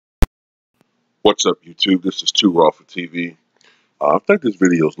What's up, YouTube? This is Too Raw for TV. I think this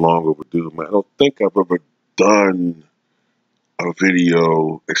video is long overdue, man. I don't think I've ever done a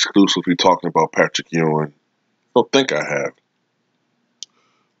video exclusively talking about Patrick Ewing. I don't think I have.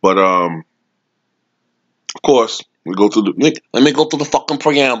 But of course, let me go through the fucking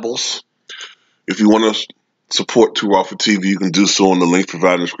preambles. If you want to support Too Raw for TV, you can do so on the link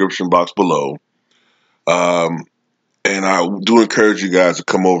provided in the description box below. And I do encourage you guys to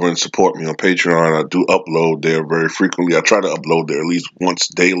come over and support me on Patreon. I do upload there very frequently. I try to upload there at least once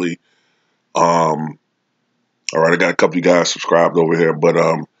daily. All right, I got a couple of you guys subscribed over here, but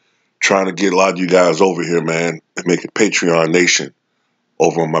trying to get a lot of you guys over here, man, and make it Patreon Nation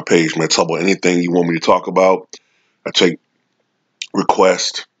over on my page, man. Talk about anything you want me to talk about. I take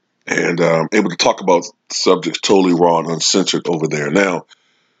requests and able to talk about subjects totally raw and uncensored over there. Now,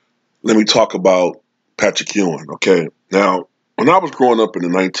 let me talk about Patrick Ewing, okay? Now, when I was growing up in the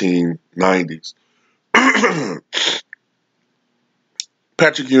 1990s,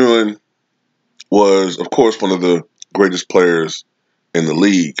 Patrick Ewing was, of course, one of the greatest players in the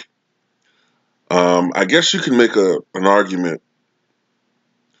league. I guess you can make an argument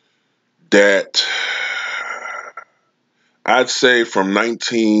that I'd say from just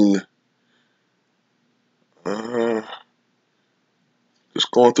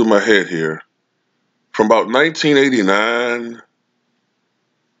going through my head here, from about 1989,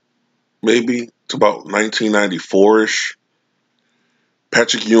 maybe to about 1994-ish,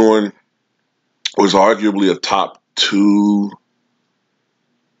 Patrick Ewing was arguably a top 2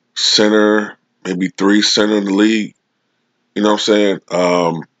 center, maybe 3 center in the league. You know what I'm saying?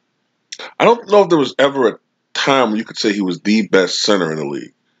 I don't know if there was ever a time when you could say he was the best center in the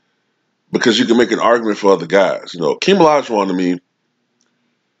league, because you can make an argument for other guys. You know, Hakeem Olajuwon to me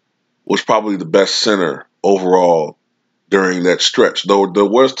was probably the best center overall during that stretch. Though there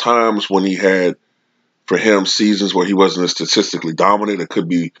was times when he had, for him, seasons where he wasn't as statistically dominant. It could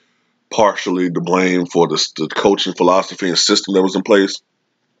be partially to blame for the coaching philosophy and system that was in place.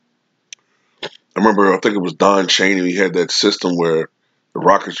 I think it was Don Chaney. He had that system where the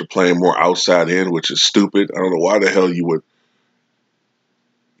Rockets were playing more outside in, which is stupid. I don't know why the hell you would,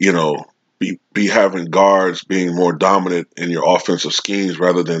 be having guards being more dominant in your offensive schemes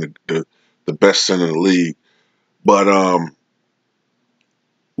rather than the best center in the league. But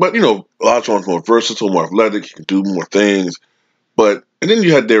Olajuwon's more versatile, more athletic. He can do more things. And then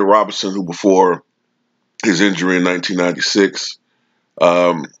you had David Robinson, who before his injury in 1996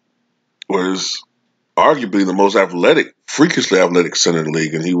 was arguably the most freakishly athletic center in the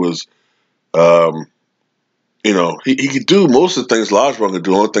league, and he was, he could do most of the things Olajuwon could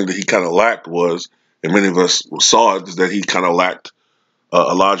do. The only thing that he kind of lacked was, and many of us saw it, is that he kind of lacked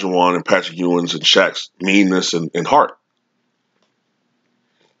Olajuwon and Patrick Ewing's and Shaq's meanness and heart.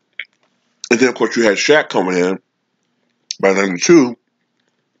 And then, of course, you had Shaq coming in by 92,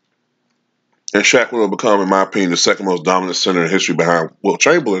 and Shaq would have become, in my opinion, the second most dominant center in history behind Wilt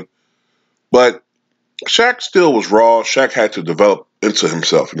Chamberlain. But Shaq still was raw. Shaq had to develop into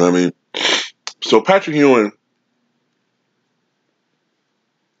himself, you know what I mean? So Patrick Ewing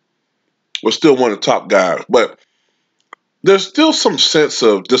was still one of the top guys, but there's still some sense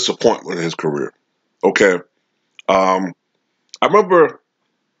of disappointment in his career, okay? I remember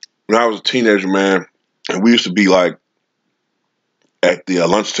when I was a teenager, man, and we used to be like at the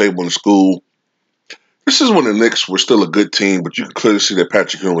lunch table in school. This is when the Knicks were still a good team, but you could clearly see that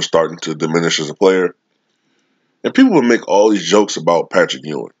Patrick Ewing was starting to diminish as a player. And people would make all these jokes about Patrick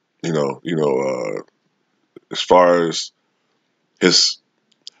Ewing, as far as his.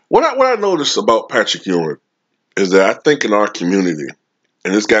 What I noticed about Patrick Ewing is that I think in our community,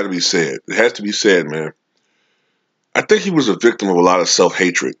 and it's got to be said, it has to be said, man, I think he was a victim of a lot of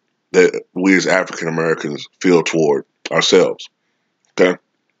self-hatred that we as African Americans feel toward ourselves. Okay,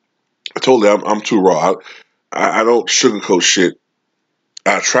 I told you I'm too raw. I don't sugarcoat shit.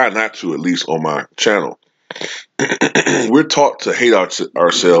 I try not to, at least on my channel. We're taught to hate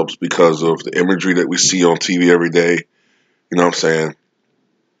ourselves because of the imagery that we see on TV every day. You know what I'm saying?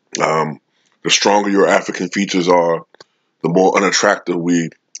 The stronger your African features are, the more unattractive we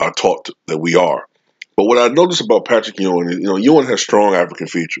are taught that we are. But what I noticed about Patrick Ewing is, Ewing has strong African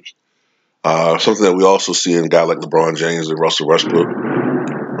features. Something that we also see in a guy like LeBron James and Russell Westbrook,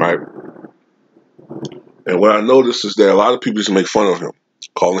 right? And what I noticed is that a lot of people used to make fun of him,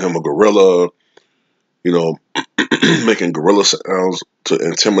 calling him a gorilla, making gorilla sounds to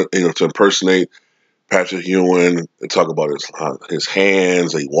intimidate, to impersonate Patrick Ewing, and talk about his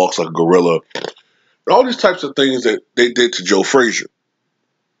hands, that he walks like a gorilla. All these types of things that they did to Joe Frazier.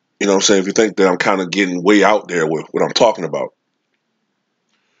 You know what I'm saying? If you think that I'm kind of getting way out there with what I'm talking about.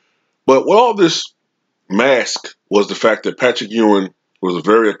 But what all this masked was the fact that Patrick Ewing was a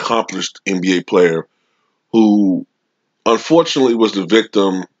very accomplished NBA player who unfortunately was the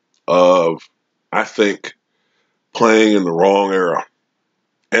victim of, I think, playing in the wrong era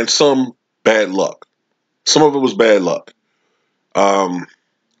and some bad luck. Some of it was bad luck. Um,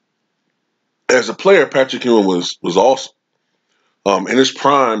 as a player, Patrick Ewing was awesome. In his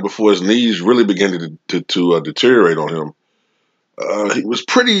prime, before his knees really began to deteriorate on him, he was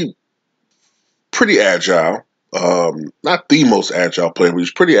pretty agile. Not the most agile player, but he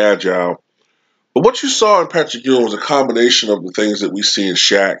was pretty agile. But what you saw in Patrick Ewing was a combination of the things that we see in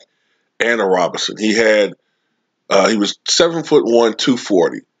Shaq and a Robinson. He was 7'1",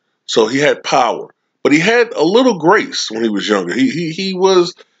 240, so he had power, but he had a little grace when he was younger. He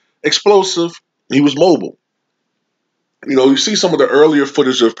was explosive. He was mobile. You know, you see some of the earlier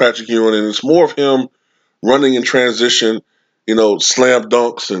footage of Patrick Ewing, and it's more of him running in transition, you know, slam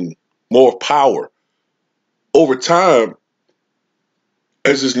dunks and more power. Over time,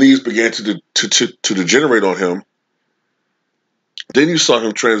 as his knees began to degenerate on him, then you saw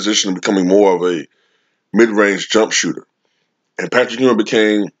him transition to becoming more of a mid-range jump shooter. And Patrick Ewing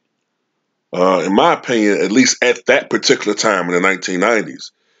became, in my opinion, at least at that particular time in the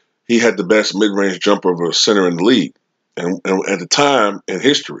 1990s, he had the best mid-range jumper of a center in the league, and at the time in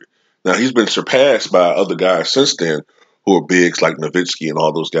history. Now, he's been surpassed by other guys since then who are bigs like Nowitzki and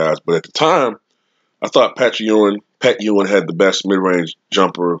all those guys. But at the time, I thought Pat Ewing had the best mid-range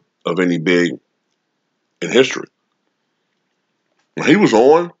jumper of any big in history. When he was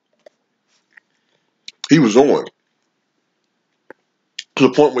on to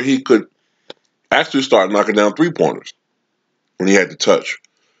the point where he could actually start knocking down three-pointers when he had the touch.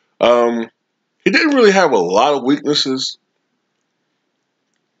 He didn't really have a lot of weaknesses.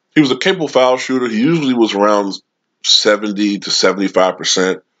 He was a capable foul shooter. He usually was around 70 to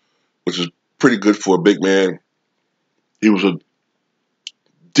 75%, which is pretty good for a big man. He was a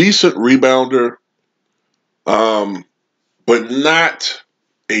decent rebounder, but not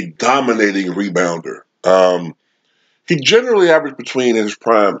a dominating rebounder. He generally averaged between, in his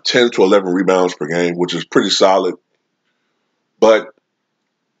prime, 10 to 11 rebounds per game, which is pretty solid. But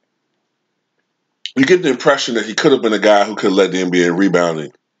you get the impression that he could have been a guy who could have led the NBA in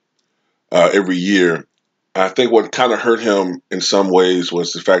rebounding every year. I think what kind of hurt him in some ways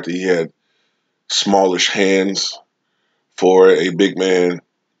was the fact that he had smallish hands for a big man,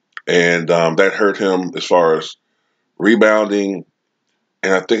 and that hurt him as far as rebounding,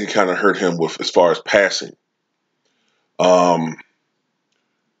 and I think it kind of hurt him with as far as passing. Um,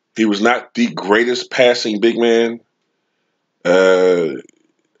 he was not the greatest passing big man. I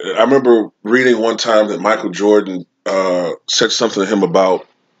remember reading one time that Michael Jordan said something to him about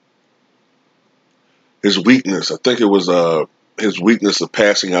his weakness. I think it was his weakness of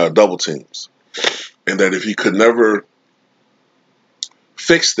passing out of double teams, and that if he could never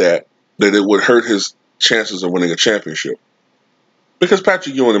fix that, that it would hurt his chances of winning a championship. Because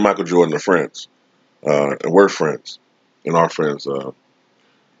Patrick Ewing and Michael Jordan are friends, and we're friends, and are friends.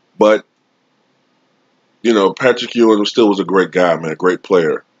 But you know, Patrick Ewing still was a great guy, man, a great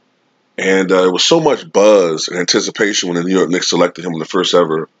player. And there was so much buzz and anticipation when the New York Knicks selected him in the first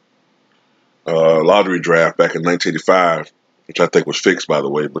ever lottery draft back in 1985, which I think was fixed, by the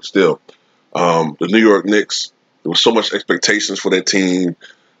way, but still. The New York Knicks, there was so much expectations for their team.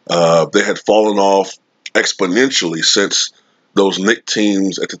 They had fallen off exponentially since those Knicks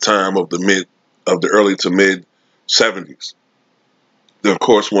teams at the time of the early to mid 70s. They, of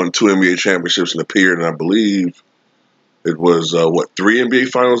course, won 2 NBA championships in a period, and I believe it was, 3 NBA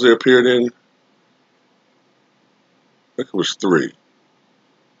finals they appeared in? I think it was 3. I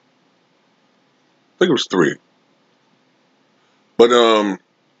think it was 3. But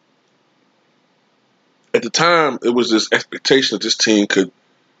at the time, it was this expectation that this team could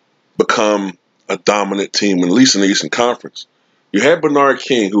become a dominant team, at least in the Eastern Conference. You had Bernard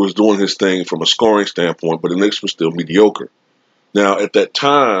King, who was doing his thing from a scoring standpoint, but the Knicks were still mediocre. Now, at that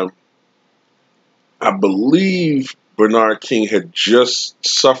time, I believe Bernard King had just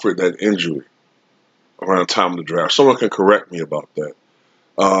suffered that injury around the time of the draft. Someone can correct me about that.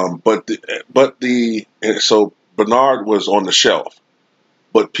 So Bernard was on the shelf.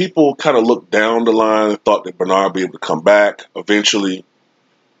 But people kind of looked down the line and thought that Bernard would be able to come back eventually,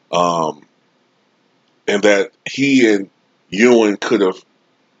 and that he and Ewing could have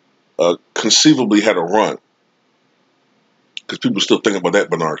conceivably had a run. Because people still think about that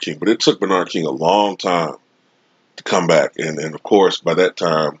Bernard King. But it took Bernard King a long time to come back. And of course, by that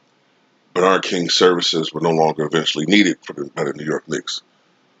time, Bernard King's services were no longer eventually needed by the New York Knicks.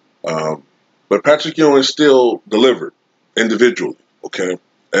 But Patrick Ewing still delivered individually, okay?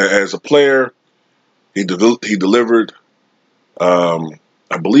 as a player, he delivered.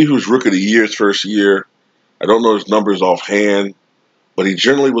 I believe he was Rookie of the Year his first year. I don't know his numbers offhand, but he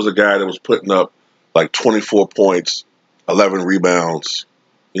generally was a guy that was putting up like 24 points, 11 rebounds,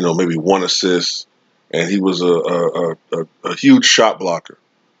 maybe 1 assist, and he was a huge shot blocker.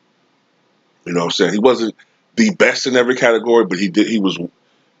 You know what I'm saying? He wasn't the best in every category, but he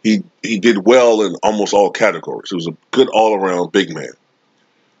did well in almost all categories. He was a good all around big man.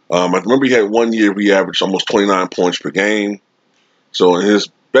 I remember he had 1 year where he averaged almost 29 points per game. So in his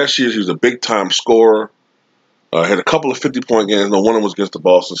best years, he was a big time scorer. Had a couple of 50-point games. No, one of them was against the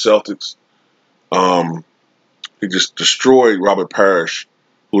Boston Celtics. He just destroyed Robert Parrish,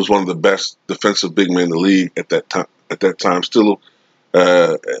 who was one of the best defensive big men in the league at that time. Still,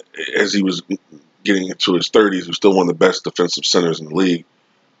 as he was getting into his 30s, he was still one of the best defensive centers in the league.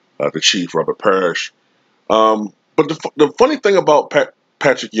 The Chief, Robert Parrish. But the funny thing about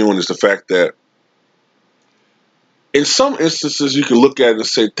Patrick Ewing is the fact that in some instances you can look at it and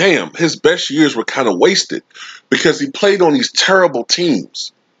say, damn, his best years were kind of wasted because he played on these terrible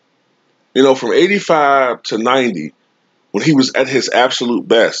teams. From 85 to 90, when he was at his absolute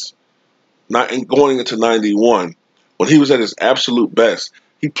best, not going into 91, when he was at his absolute best,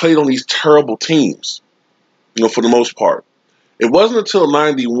 he played on these terrible teams, for the most part. It wasn't until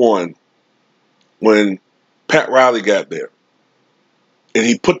 91 when Pat Riley got there and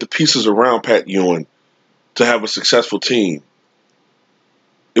he put the pieces around Pat Ewing to have a successful team.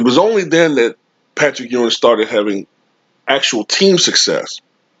 It was only then that Patrick Ewing started having actual team success.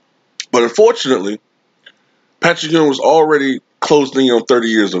 But unfortunately, Patrick Ewing was already closing in on 30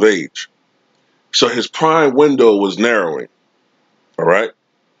 years of age. So his prime window was narrowing. All right?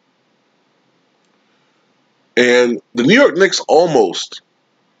 And the New York Knicks almost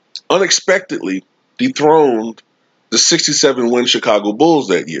unexpectedly dethroned the 67-win Chicago Bulls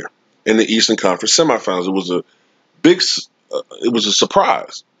that year in the Eastern Conference semifinals. It was a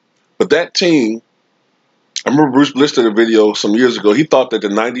surprise. But that team, I remember Bruce Bliss did a video some years ago. He thought that the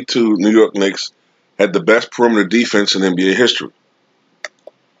 92 New York Knicks had the best perimeter defense in NBA history.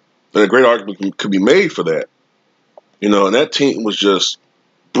 And a great argument could be made for that. And that team was just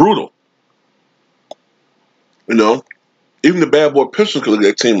brutal. Even the bad boy Pistons could look at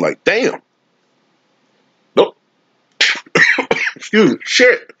that team like, damn. Nope. Excuse me.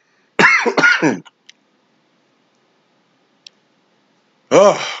 Shit.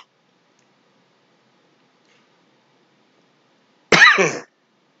 Oh.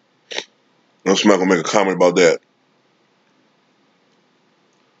 I'm not gonna make a comment about that.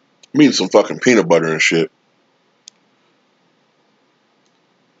 I'm eating some fucking peanut butter and shit.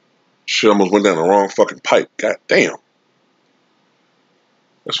 Shit almost went down the wrong fucking pipe. God damn.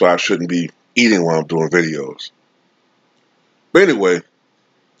 That's why I shouldn't be eating while I'm doing videos. But anyway,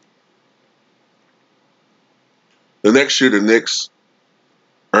 the next year the Knicks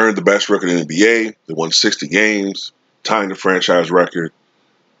earned the best record in the NBA. They won 60 games, tying the franchise record.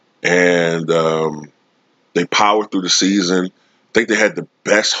 And they powered through the season. I think they had the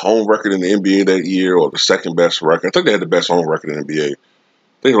best home record in the NBA that year, or the second best record. I think they had the best home record in the NBA.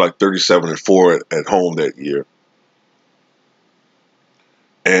 I think they were like 37-4 at home that year.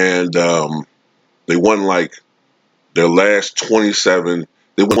 And they won like their last 27.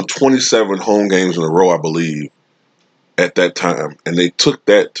 They won 27 home games in a row, I believe, at that time. And they took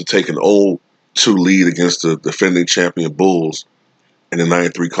that to take an 0-2 lead against the defending champion Bulls in the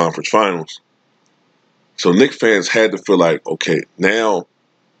 93 conference finals. So Knicks fans had to feel like, okay, now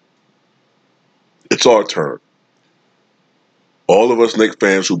it's our turn. All of us Knicks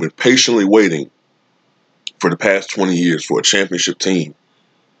fans who've been patiently waiting for the past 20 years for a championship team,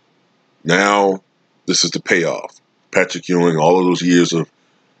 now this is the payoff. Patrick Ewing, all of those years of,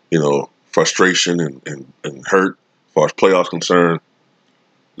 frustration and hurt as far as playoffs concerned,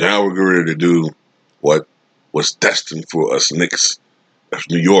 now we're ready to do what was destined for us Knicks as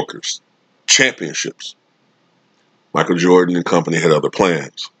New Yorkers, championships. Michael Jordan and company had other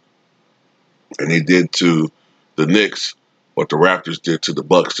plans. And they did to the Knicks what the Raptors did to the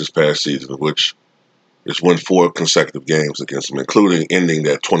Bucks this past season, which is win 4 consecutive games against them, including ending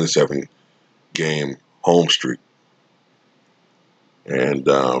that 27-game home streak. And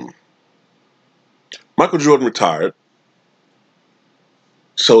Michael Jordan retired.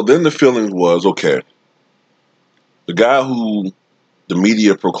 So then the feeling was, okay, the guy who the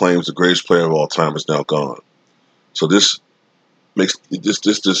media proclaims the greatest player of all time is now gone. So this makes the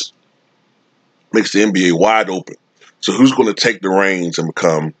NBA wide open. So who's going to take the reins and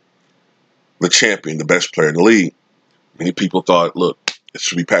become the champion, the best player in the league? Many people thought, look, it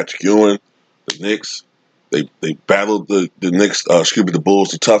should be Patrick Ewing, the Knicks. They battled the Knicks, the Bulls,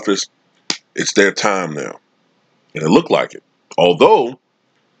 the toughest. It's their time now, and it looked like it. Although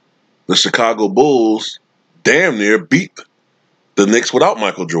the Chicago Bulls damn near beat the Knicks without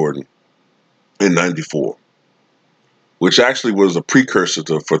Michael Jordan in '94, which actually was a precursor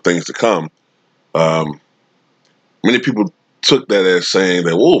for things to come. Many people took that as saying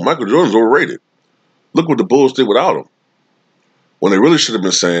that, whoa, Michael Jordan's overrated. Look what the Bulls did without him. When they really should have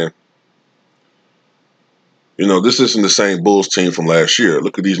been saying, this isn't the same Bulls team from last year.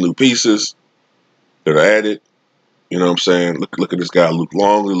 Look at these new pieces that are added. You know what I'm saying? Look at this guy, Luke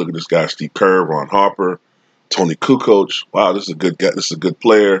Longley. Look at this guy, Steve Kerr, Ron Harper, Tony Kukoc. Wow, this is a good guy. This is a good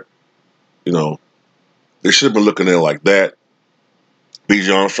player. They should have been looking at it like that.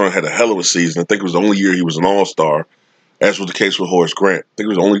 B.J. Armstrong had a hell of a season. I think it was the only year he was an all-star, as was the case with Horace Grant. I think it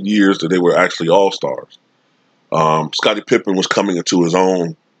was the only years that they were actually all-stars. Scottie Pippen was coming into his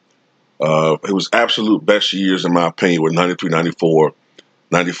own. It was absolute best years, in my opinion, with 93, 94,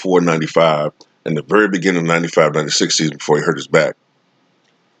 94, 95, and the very beginning of 95, 96 season before he hurt his back.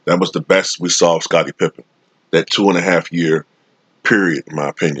 That was the best we saw of Scottie Pippen, that 2.5-year period, in my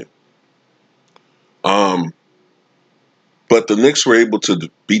opinion. But the Knicks were able to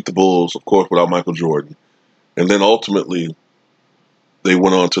beat the Bulls, of course, without Michael Jordan. And then ultimately, they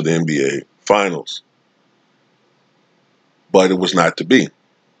went on to the NBA Finals. But it was not to be.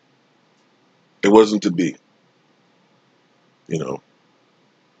 It wasn't to be. The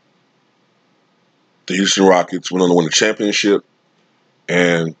Houston Rockets went on to win the championship.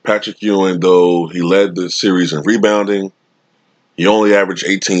 And Patrick Ewing, though he led the series in rebounding, he only averaged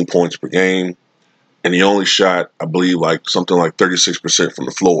 18 points per game. And he only shot, I believe, something like 36% from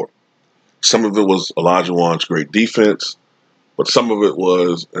the floor. Some of it was Olajuwon's great defense, but some of it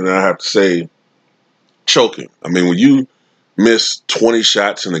was, and I have to say, choking. I mean, when you miss 20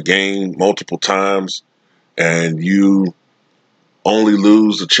 shots in a game multiple times and you only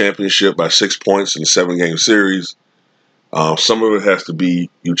lose the championship by 6 points in a 7-game series, some of it has to be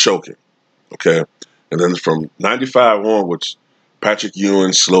you choking, okay? And then from 95 onwards, Patrick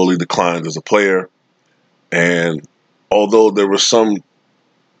Ewing slowly declined as a player. And although there were some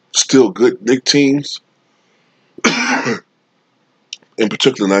still good Knicks teams, in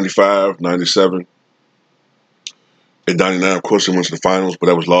particular 95, 97, and 99, of course, they went to the finals, but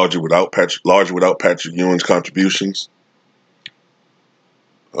that was largely without Patrick Ewing's contributions.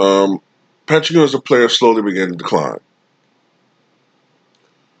 Patrick Ewing as a player slowly began to decline.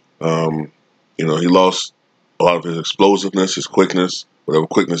 He lost a lot of his explosiveness, his quickness, whatever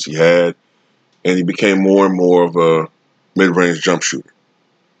quickness he had, and he became more and more of a mid-range jump shooter.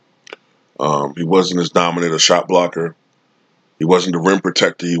 He wasn't as dominant a shot blocker. He wasn't the rim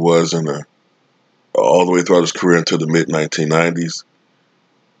protector he was all the way throughout his career until the mid-1990s.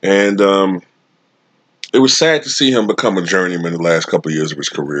 And it was sad to see him become a journeyman in the last couple of years of his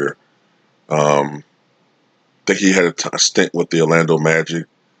career. I think he had a stint with the Orlando Magic.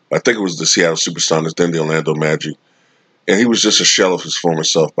 I think it was the Seattle Supersonics, then the Orlando Magic. And he was just a shell of his former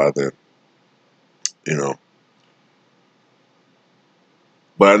self by then.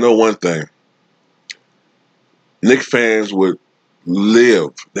 But I know one thing. Knicks fans would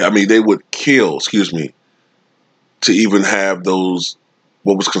they would kill, to even have those,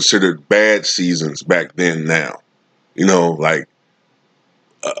 what was considered bad seasons back then now.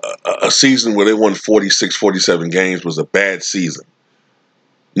 A season where they won 46, 47 games was a bad season.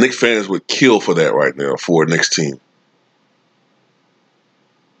 Knicks fans would kill for that right now for a Knicks team.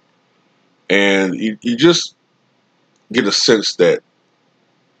 And you just get a sense that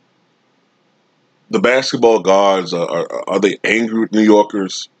the basketball gods, are they angry with New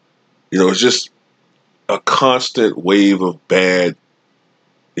Yorkers? It's just a constant wave of bad,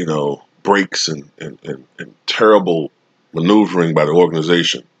 breaks and terrible maneuvering by the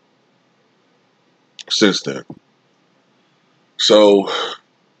organization since then. So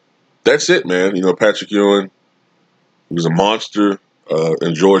that's it, man. Patrick Ewing, he was a monster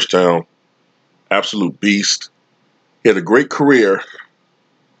in Georgetown, absolute beast. He had a great career.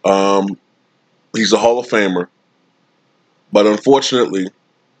 He's a Hall of Famer. But unfortunately,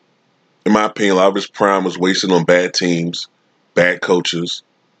 in my opinion, a lot of his prime was wasted on bad teams, bad coaches,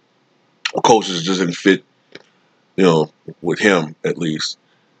 or coaches just didn't fit, with him at least.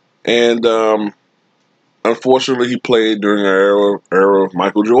 And unfortunately, he played during the era of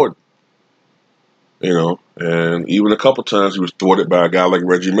Michael Jordan. And even a couple times he was thwarted by a guy like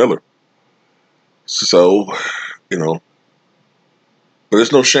Reggie Miller. So, but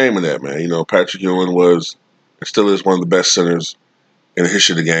there's no shame in that, man. Patrick Ewing was and still is one of the best centers in the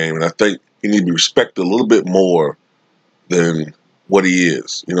history of the game. And I think he needs to be respected a little bit more than what he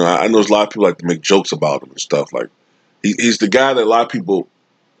is. You know, I know there's a lot of people like to make jokes about him and stuff. Like he's the guy that a lot of people,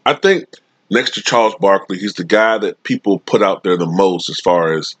 I think, next to Charles Barkley, he's the guy that people put out there the most as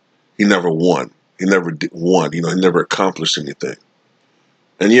far as he never won. He never won. You know, he never accomplished anything.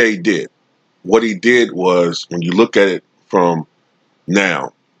 And yeah, he did. What he did was, when you look at it from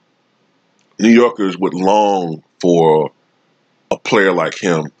now, New Yorkers would long for a player like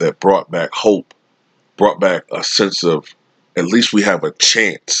him that brought back hope, brought back a sense of at least we have a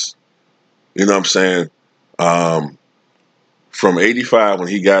chance. You know what I'm saying? From 85 when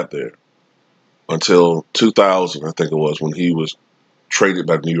he got there until 2000, I think it was, when he was traded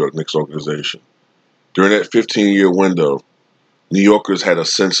by the New York Knicks organization. During that 15-year window, New Yorkers had a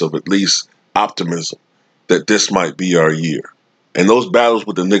sense of at least optimism that this might be our year. And those battles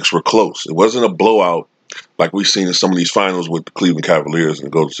with the Knicks were close. It wasn't a blowout like we've seen in some of these finals with the Cleveland Cavaliers and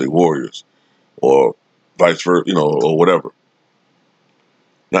the Golden State Warriors, or vice versa, you know, or whatever.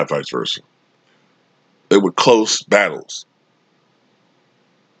 Not vice versa. They were close battles,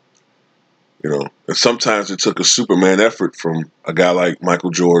 you know. And sometimes it took a Superman effort from a guy like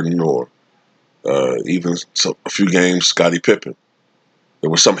Michael Jordan, or even a few games Scottie Pippen. There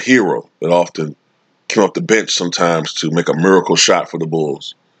was some hero that often came off the bench sometimes to make a miracle shot for the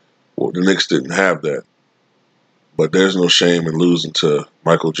Bulls. Well, the Knicks didn't have that. But there's no shame in losing to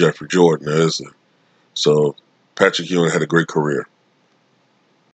Michael Jeffrey Jordan, is there? So Patrick Ewing had a great career.